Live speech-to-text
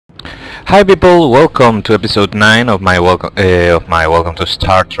Hi people, welcome to episode 9 of my welcome to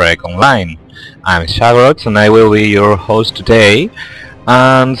Star Trek Online. I'm Shagrot and I will be your host today.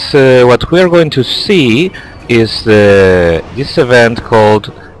 And what we are going to see is this event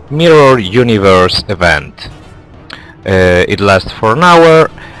called Mirror+Universe event. It lasts for an hour,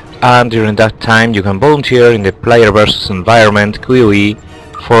 and during that time you can volunteer in the player versus environment QE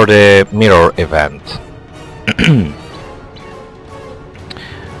for the Mirror event.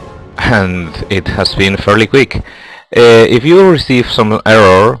 And it has been fairly quick. If you receive some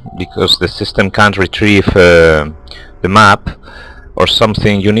error because the system can't retrieve the map or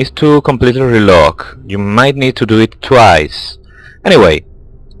something, you need to completely relog. You might need to do it twice. Anyway,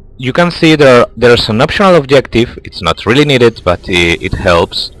 you can see there's an optional objective. It's not really needed, but it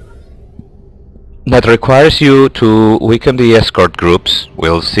helps. That requires you to weaken the escort groups.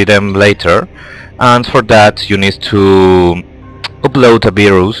 We'll see them later. And for that you need to upload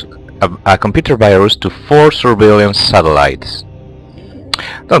a computer virus to 4 surveillance satellites.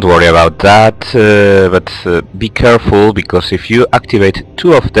 Don't worry about that, but be careful, because if you activate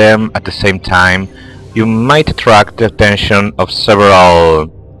 2 of them at the same time, you might attract the attention of several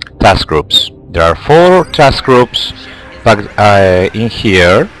task groups. There are 4 task groups packed in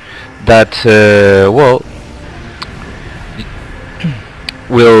here that,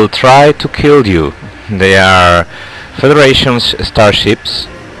 will try to kill you. They are Federation's starships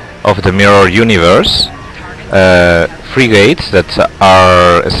of the Mirror+Universe, frigates that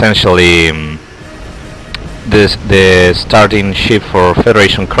are essentially the starting ship for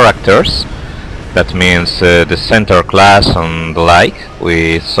Federation characters. That means the Centaur class and the like.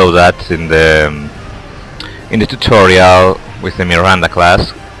 We saw that in the tutorial with the Miranda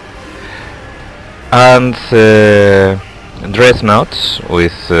class. And dreadnoughts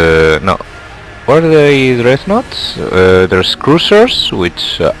with what are the dreadnoughts? There's cruisers,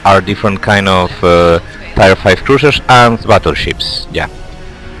 which are different kind of Tier 5 cruisers, and battleships. Yeah,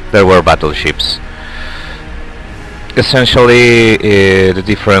 there were battleships. Essentially, the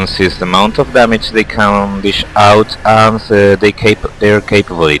difference is the amount of damage they can dish out and their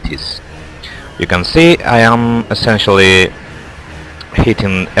capabilities. You can see I am essentially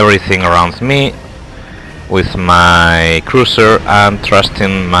hitting everything around me with my cruiser and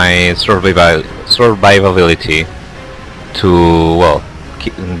trusting my survivability to,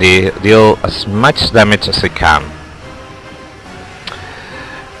 deal as much damage as I can.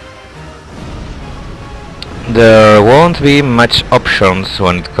 There won't be much options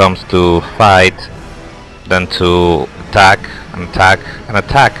when it comes to fight than to attack and attack and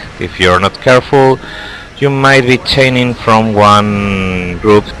attack. If you're not careful, you might be chaining from one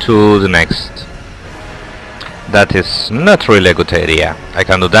group to the next. That is not really a good idea. I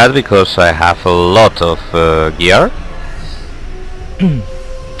can do that because I have a lot of gear. And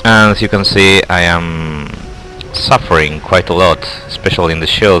as you can see, I am suffering quite a lot, especially in the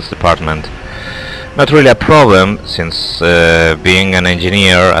shields department. Not really a problem, since being an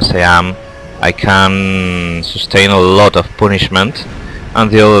engineer as I am, I can sustain a lot of punishment and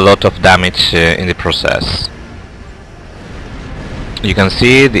deal a lot of damage in the process. You can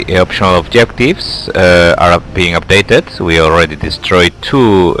see the optional objectives are being updated. We already destroyed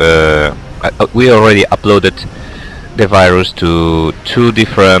 2. We already uploaded the virus to 2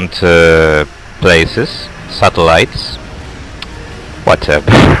 different places, satellites,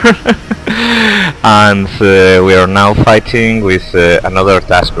 whatever. And we are now fighting with another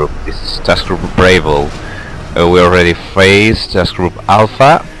task group. This is task group Bravo. We already faced task group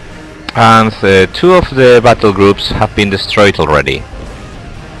Alpha, and 2 of the battle groups have been destroyed already.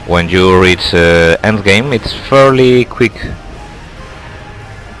 When you reach endgame, it's fairly quick,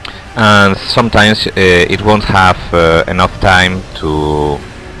 and sometimes it won't have enough time to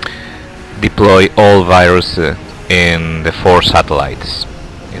deploy all virus in the 4 satellites.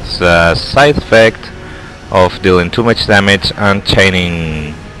 It's a side effect of dealing too much damage and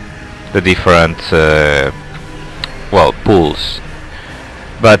chaining the different pools.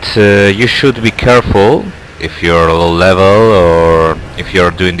 But you should be careful if you're low level or if you're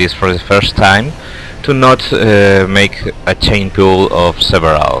doing this for the first time, to not make a chain pool of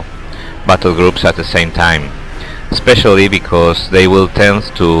several battle groups at the same time, especially because they will tend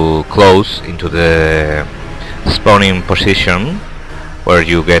to close into the spawning position where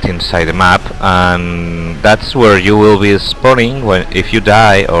you get inside the map, and that's where you will be spawning if you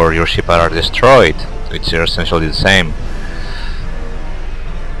die or your ship are destroyed, which are essentially the same.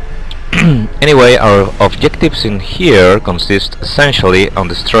 Anyway, our objectives in here consist essentially on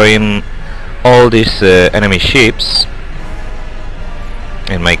destroying all these enemy ships.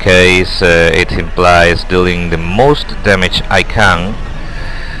 In my case, it implies dealing the most damage I can, and that's where you will be spawning if you die or your ship are destroyed, which are essentially the same. Anyway, our objectives in here consist essentially on destroying all these enemy ships. In my case, it implies dealing the most damage I can, and that's where you will be spawning if you die or your ship are destroyed, which are essentially the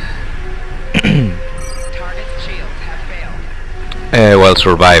same. while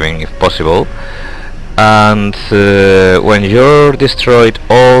surviving if possible. And when you're destroyed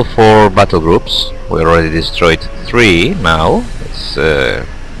all 4 battle groups, we already destroyed 3 now, it's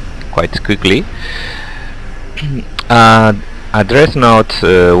quite quickly, a dreadnought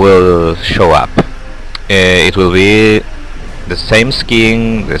will show up. It will be the same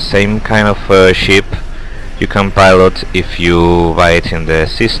skin, the same kind of ship you can pilot if you buy it in the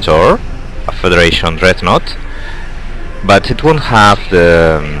C-store, a Federation dreadnought, but it won't have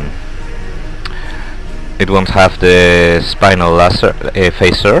the spinal laser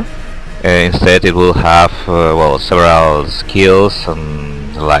phaser. Instead it will have well, several skills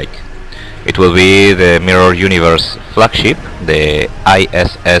and the like. It will be the Mirror+Universe flagship, the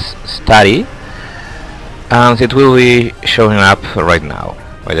ISS Study, and it will be showing up right now.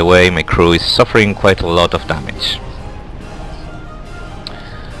 By the way, my crew is suffering quite a lot of damage.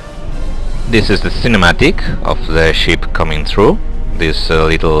 This is the cinematic of the ship coming through this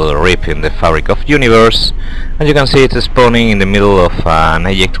little rip in the fabric of universe, and you can see it spawning in the middle of an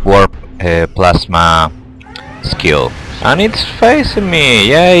eject warp plasma skill, and it's facing me.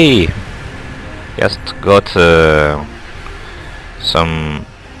 Yay! Just got some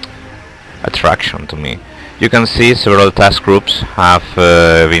attraction to me. You can see several task groups have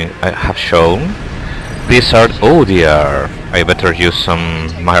shown. These are, oh dear, I better use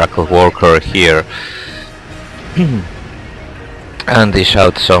some miracle worker here and dish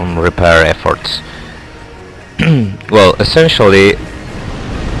out some repair efforts. Well, essentially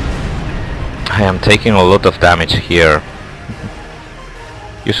I am taking a lot of damage here.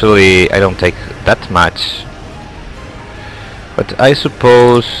 Usually I don't take that much, but I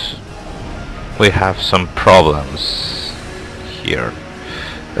suppose we have some problems here.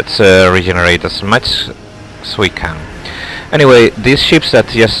 Let's regenerate as much as we can. Anyway, these ships that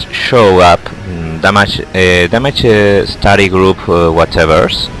just show up, damage study group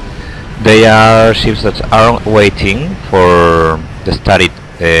whatevers, they are ships that are waiting for the studied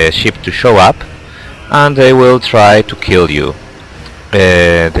ship to show up, and they will try to kill you.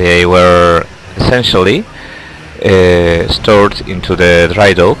 They were essentially stored into the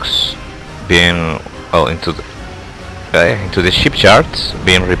dry docks, being well, into the shipyards,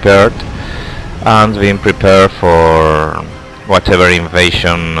 being repaired and being prepared for whatever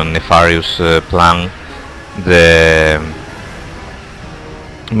invasion and nefarious plan the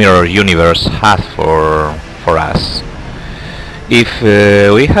Mirror+Universe had for us. If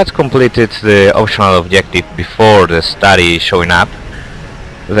we had completed the optional objective before the study showing up,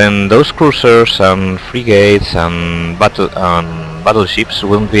 then those cruisers and frigates and battleships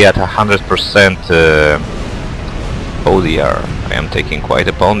wouldn't be at 100%. Oh dear, I am taking quite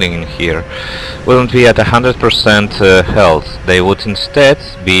a pounding in here. Wouldn't be at 100% health. They would instead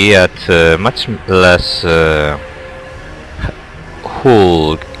be at much less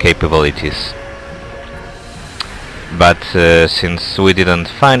hull capabilities. But since we didn't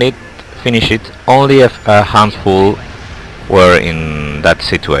finish it, only a handful were in that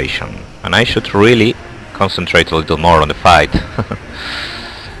situation, and I should really concentrate a little more on the fight.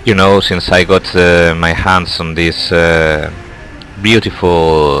 You know, since I got my hands on this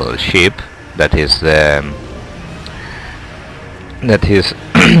beautiful ship, that is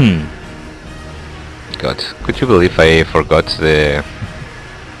God, could you believe I forgot the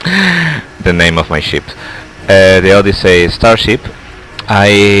name of my ship? The Odyssey starship.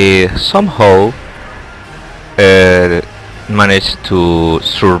 I somehow managed to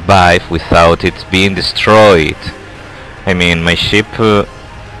survive without it being destroyed. I mean, my ship...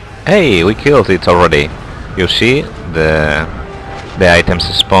 hey, we killed it already. You see the items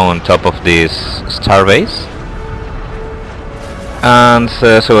spawn on top of this starbase? And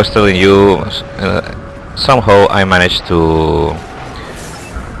so I was telling you, somehow I managed to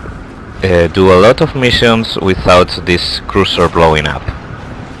do a lot of missions without this cruiser blowing up.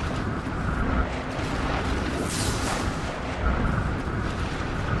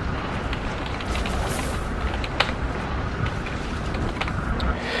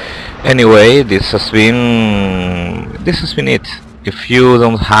 Anyway, this has been it. If you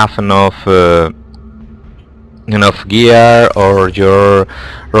don't have enough gear, or you're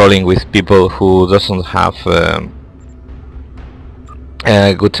rolling with people who doesn't have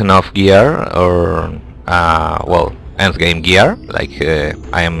good enough gear, or well, endgame gear, like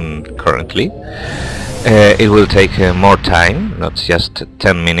I am currently, it will take more time, not just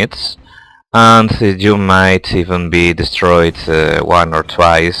 10 minutes, and you might even be destroyed one or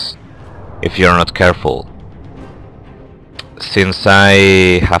twice if you're not careful. Since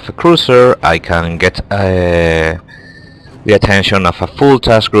I have a cruiser, I can get the attention of a full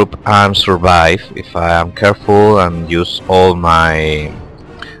task group and survive if I am careful and use all my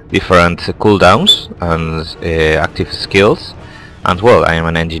different cooldowns and active skills. And well, I am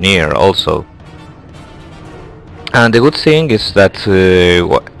an engineer also. And the good thing is that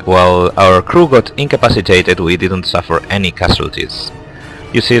while our crew got incapacitated, we didn't suffer any casualties.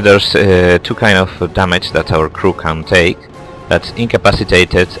 You see, there's two kind of damage that our crew can take. That's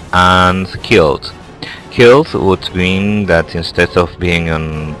incapacitated and killed. Killed would mean that instead of being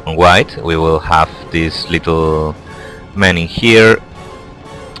on white, we will have these little men in here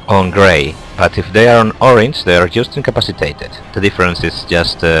on grey. But if they are on orange, they are just incapacitated. The difference is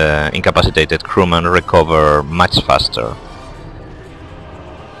just incapacitated crewmen recover much faster.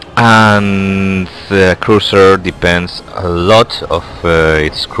 And the cruiser depends a lot of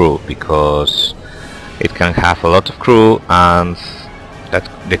its crew, because it can have a lot of crew and that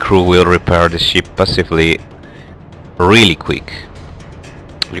the crew will repair the ship passively really quick.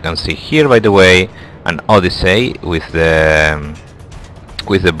 You can see here, by the way, an Odyssey with the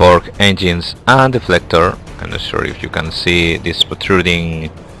Borg engines and deflector. I'm not sure if you can see these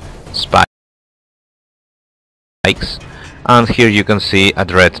protruding spikes. And here you can see a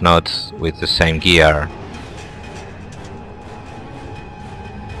dreadnought with the same gear.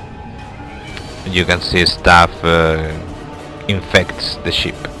 You can see stuff infects the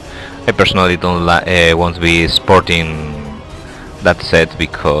ship. I personally don't want to be sporting that set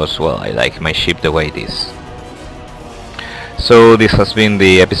because, well, I like my ship the way it is. So this has been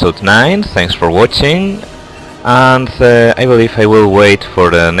the episode 9, thanks for watching, and I believe I will wait for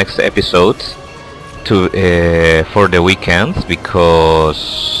the next episode for the weekend,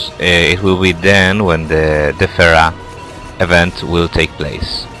 because it will be then when the Defera event will take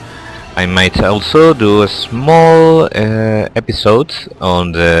place. I might also do a small episode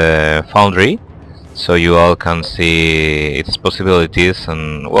on the Foundry, so you all can see its possibilities,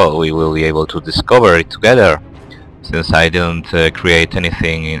 and well, we will be able to discover it together, since I didn't create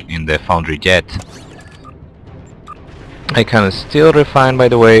anything in the Foundry yet. I can still refine, by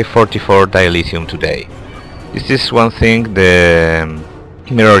the way, 44 dilithium today. This is one thing the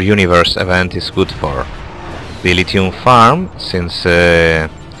Mirror+Universe event is good for. The lithium farm, since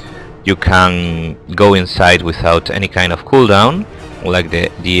you can go inside without any kind of cooldown, like the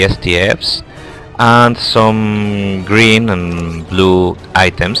STFs, and some green and blue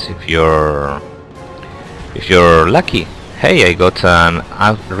items if you're lucky. Hey, I got an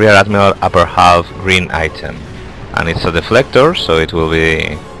Rear Admiral upper half green item, and it's a deflector, so it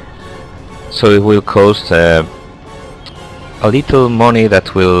will cost a little money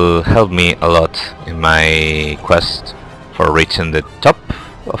that will help me a lot in my quest for reaching the top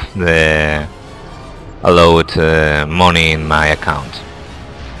of the allowed money in my account.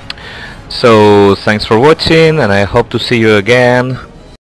 So thanks for watching, and I hope to see you again.